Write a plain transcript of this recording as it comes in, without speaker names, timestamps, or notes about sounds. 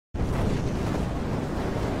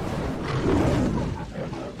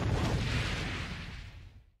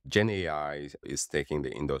Gen AI is taking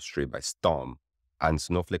the industry by storm, and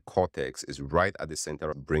Snowflake Cortex is right at the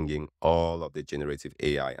center of bringing all of the generative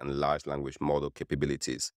AI and large language model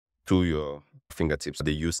capabilities to your fingertips.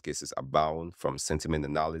 The use cases abound, from sentiment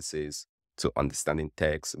analysis to understanding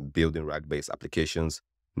text, building RAG-based applications.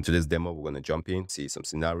 In today's demo, we're going to jump in, see some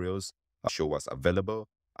scenarios, show what's available,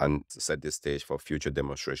 and set the stage for future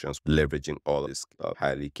demonstrations, leveraging all of these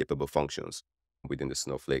highly capable functions within the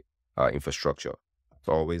Snowflake infrastructure.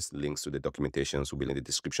 So always, links to the documentations will be in the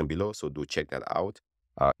description below, so do check that out.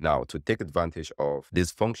 Now, to take advantage of these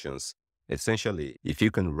functions, essentially, if you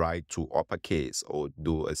can write to uppercase or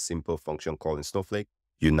do a simple function call in Snowflake,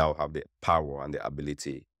 you now have the power and the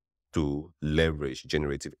ability to leverage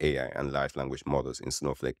generative AI and large language models in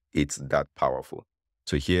Snowflake. It's that powerful.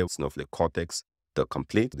 So here, Snowflake Cortex, the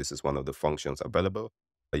complete, this is one of the functions available.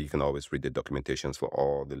 You can always read the documentations for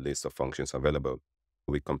all the list of functions available.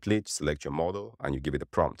 We complete, select your model, and you give it a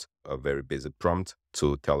prompt, a very basic prompt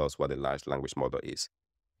to tell us what a large language model is.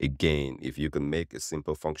 Again, if you can make a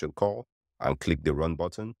simple function call and click the run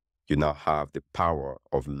button, you now have the power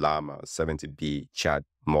of Llama 70B chat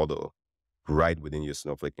model right within your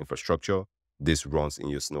Snowflake infrastructure. This runs in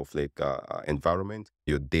your Snowflake environment.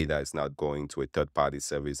 Your data is not going to a third-party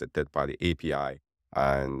service, a third-party API,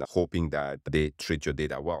 and hoping that they treat your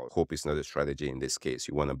data well. Hope is not a strategy in this case.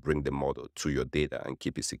 You want to bring the model to your data and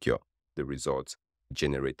keep it secure. The results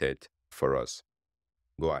generated for us.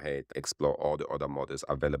 Go ahead, explore all the other models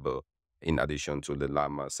available in addition to the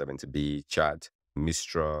Llama 70B chat,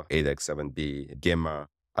 Mistral 8x7B, Gamma,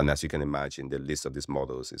 and as you can imagine, the list of these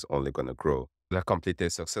models is only going to grow. They're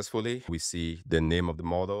completed successfully. We see the name of the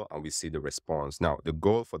model and we see the response. Now, the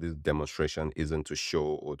goal for this demonstration isn't to show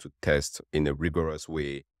or to test in a rigorous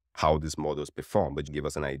way how these models perform, but give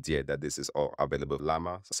us an idea that this is all available.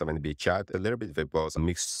 Llama 70B chat, a little bit verbose,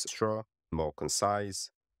 Mistral, more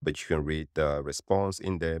concise, but you can read the response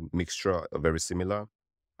in the Mixture, very similar.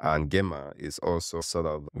 And Gamma is also sort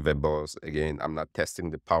of verbose. Again, I'm not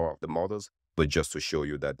testing the power of the models, but just to show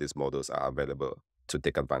you that these models are available to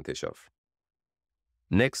take advantage of.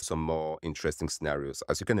 Next, some more interesting scenarios.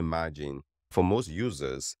 As you can imagine, for most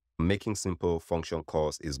users, making simple function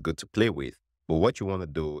calls is good to play with. But what you want to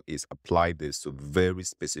do is apply this to very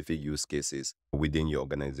specific use cases within your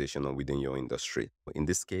organization or within your industry. In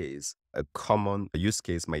this case, a common use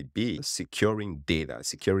case might be securing data.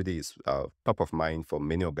 Security is top of mind for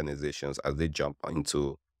many organizations as they jump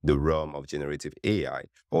into the realm of generative AI,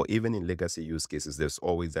 or even in legacy use cases, there's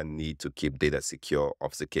always a need to keep data secure,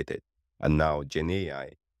 obfuscated. And now Gen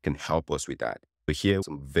AI can help us with that. So here,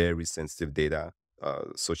 some very sensitive data,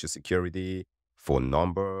 social security, phone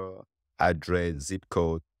number, address, zip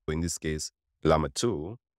code. So in this case, Llama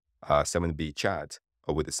 2, 7B chat,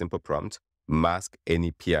 or with a simple prompt, mask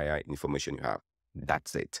any PII information you have.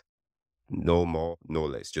 That's it. No more, no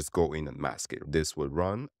less. Just go in and mask it. This will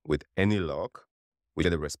run with any lock. We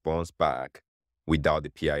get a response back without the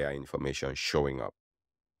PII information showing up.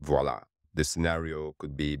 Voila. The scenario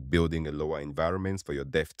could be building a lower environment for your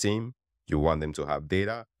dev team. You want them to have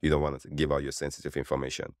data. You don't want to give out your sensitive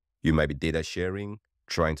information. You might be data sharing,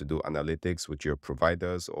 trying to do analytics with your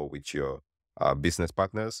providers or with your business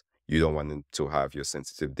partners. You don't want them to have your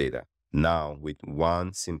sensitive data. Now, with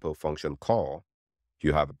one simple function call,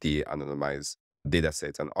 you have the anonymized data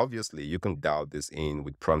set. And obviously, you can dial this in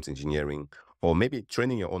with prompt engineering or maybe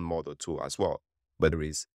training your own model too as well. But there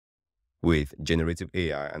is, with generative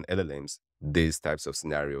AI and LLMs, these types of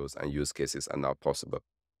scenarios and use cases are now possible.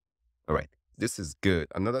 All right, this is good.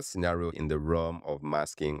 Another scenario in the realm of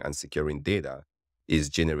masking and securing data is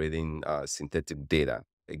generating synthetic data.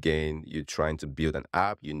 Again, you're trying to build an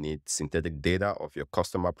app, you need synthetic data of your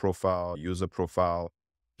customer profile, user profile.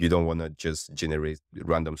 You don't want to just generate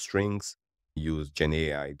random strings. Use Gen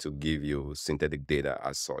AI to give you synthetic data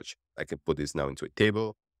as such. I can put this now into a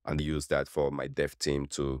table and use that for my dev team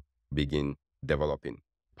to begin developing.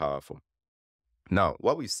 Powerful. Now,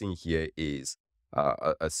 what we've seen here is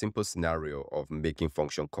a simple scenario of making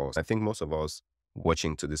function calls. I think most of us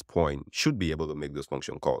watching to this point should be able to make those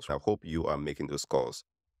function calls. I hope you are making those calls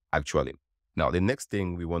actually. Now, the next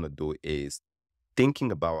thing we want to do is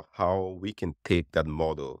thinking about how we can take that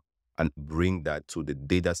model and bring that to the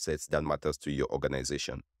data sets that matters to your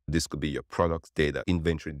organization. This could be your product data,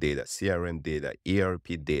 inventory data, CRM data,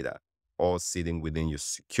 ERP data, all sitting within your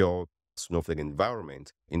secure Snowflake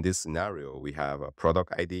environment. In this scenario, we have a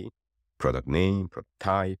product ID, product name, product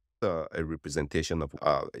type, a representation of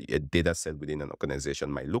a data set within an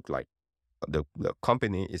organization might look like. The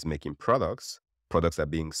company is making products are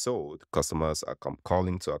being sold. Customers are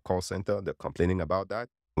calling to a call center. They're complaining about that.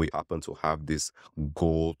 We happen to have this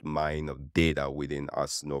gold mine of data within our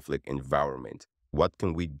Snowflake environment. What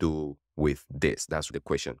can we do with this? That's the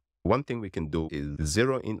question. One thing we can do is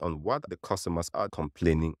zero in on what the customers are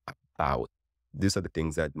complaining about. These are the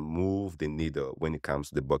things that move the needle when it comes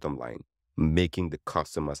to the bottom line, making the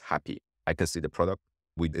customers happy. I can see the product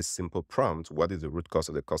with a simple prompt. What is the root cause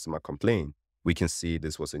of the customer complaint? We can see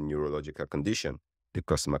this was a neurological condition the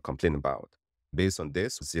customer complained about. Based on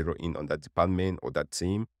this, zero in on that department or that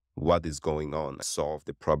team, what is going on, solve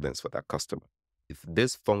the problems for that customer. If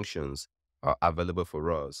these functions are available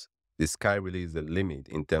for us, the sky really is the limit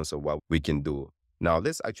in terms of what we can do. Now,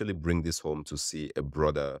 let's actually bring this home to see a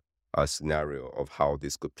broader scenario of how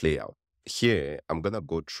this could play out. Here, I'm going to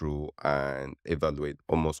go through and evaluate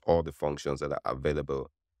almost all the functions that are available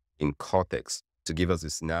in Cortex to give us a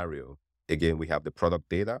scenario. Again, we have the product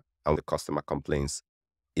data and the customer complaints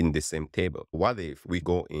in the same table. What if we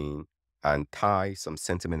go in and tie some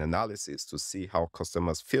sentiment analysis to see how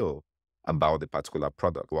customers feel about the particular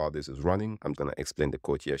product? While this is running, I'm going to explain the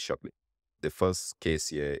code here shortly. The first case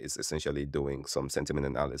here is essentially doing some sentiment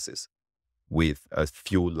analysis with a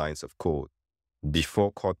few lines of code.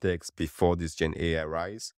 Before Cortex, before this Gen AI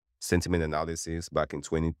rise, sentiment analysis back in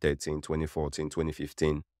 2013, 2014,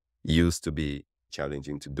 2015 used to be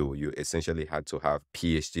challenging to do. You essentially had to have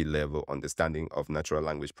PhD level understanding of natural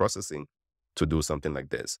language processing to do something like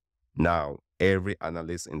this. Now, every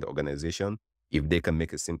analyst in the organization, if they can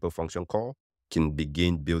make a simple function call, can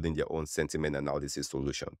begin building their own sentiment analysis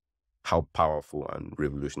solution. How powerful and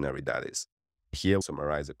revolutionary that is. Here,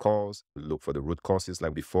 summarize the calls, look for the root causes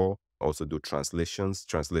like before, also do translations.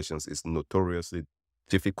 Translations is notoriously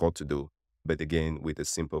difficult to do. But again, with a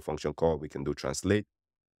simple function call, we can do translate.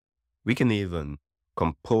 We can even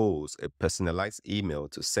compose a personalized email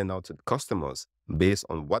to send out to the customers based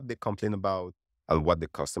on what they complain about and what the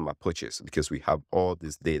customer purchased, because we have all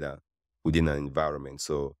this data within an environment.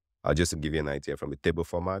 So just to give you an idea from the table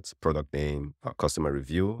format, product name, customer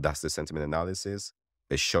review, that's the sentiment analysis,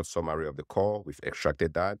 a short summary of the call, we've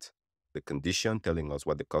extracted that, the condition telling us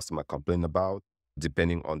what the customer complained about,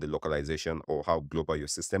 depending on the localization or how global your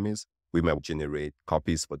system is. We might generate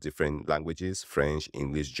copies for different languages, French,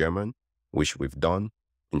 English, German, which we've done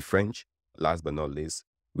in French. Last but not least,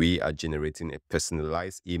 we are generating a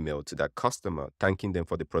personalized email to that customer, thanking them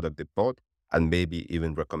for the product they bought, and maybe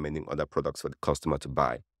even recommending other products for the customer to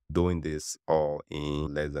buy. Doing this all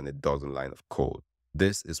in less than a dozen lines of code.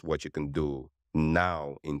 This is what you can do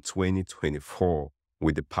now in 2024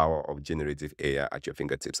 with the power of generative AI at your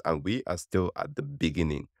fingertips. And we are still at the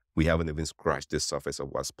beginning. We haven't even scratched the surface of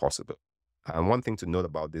what's possible. And one thing to note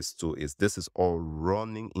about this too is this is all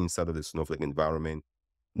running inside of the Snowflake environment.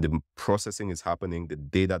 The processing is happening, the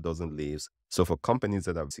data doesn't leave. So for companies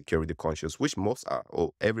that are security conscious, which most are,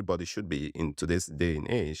 or everybody should be in today's day and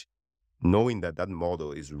age, knowing that that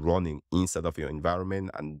model is running inside of your environment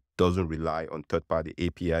and doesn't rely on third-party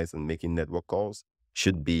APIs and making network calls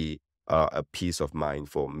should be a peace of mind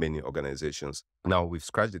for many organizations. Now, we've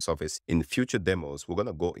scratched the surface. In future demos, we're going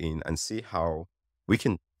to go in and see how we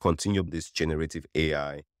can continue this generative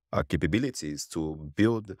AI capabilities to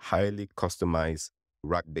build highly customized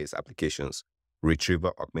RAG-based applications,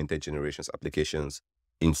 retriever augmented generations applications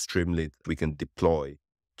in Streamlit we can deploy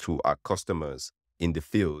to our customers in the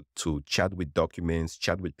field to chat with documents,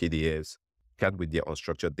 chat with PDFs, chat with their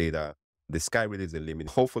unstructured data. The sky really is the limit.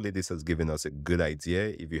 Hopefully this has given us a good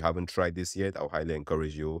idea. If you haven't tried this yet, I'll highly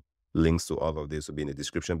encourage you. Links to all of this will be in the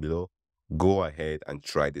description below. Go ahead and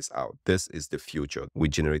try this out. This is the future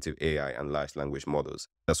with generative AI and large language models.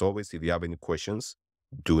 As always, if you have any questions,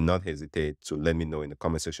 do not hesitate to let me know in the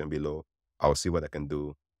comment section below. I'll see what I can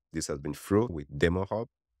do. This has been Fro with Demo Hub.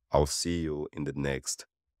 I'll see you in the next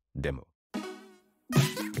demo.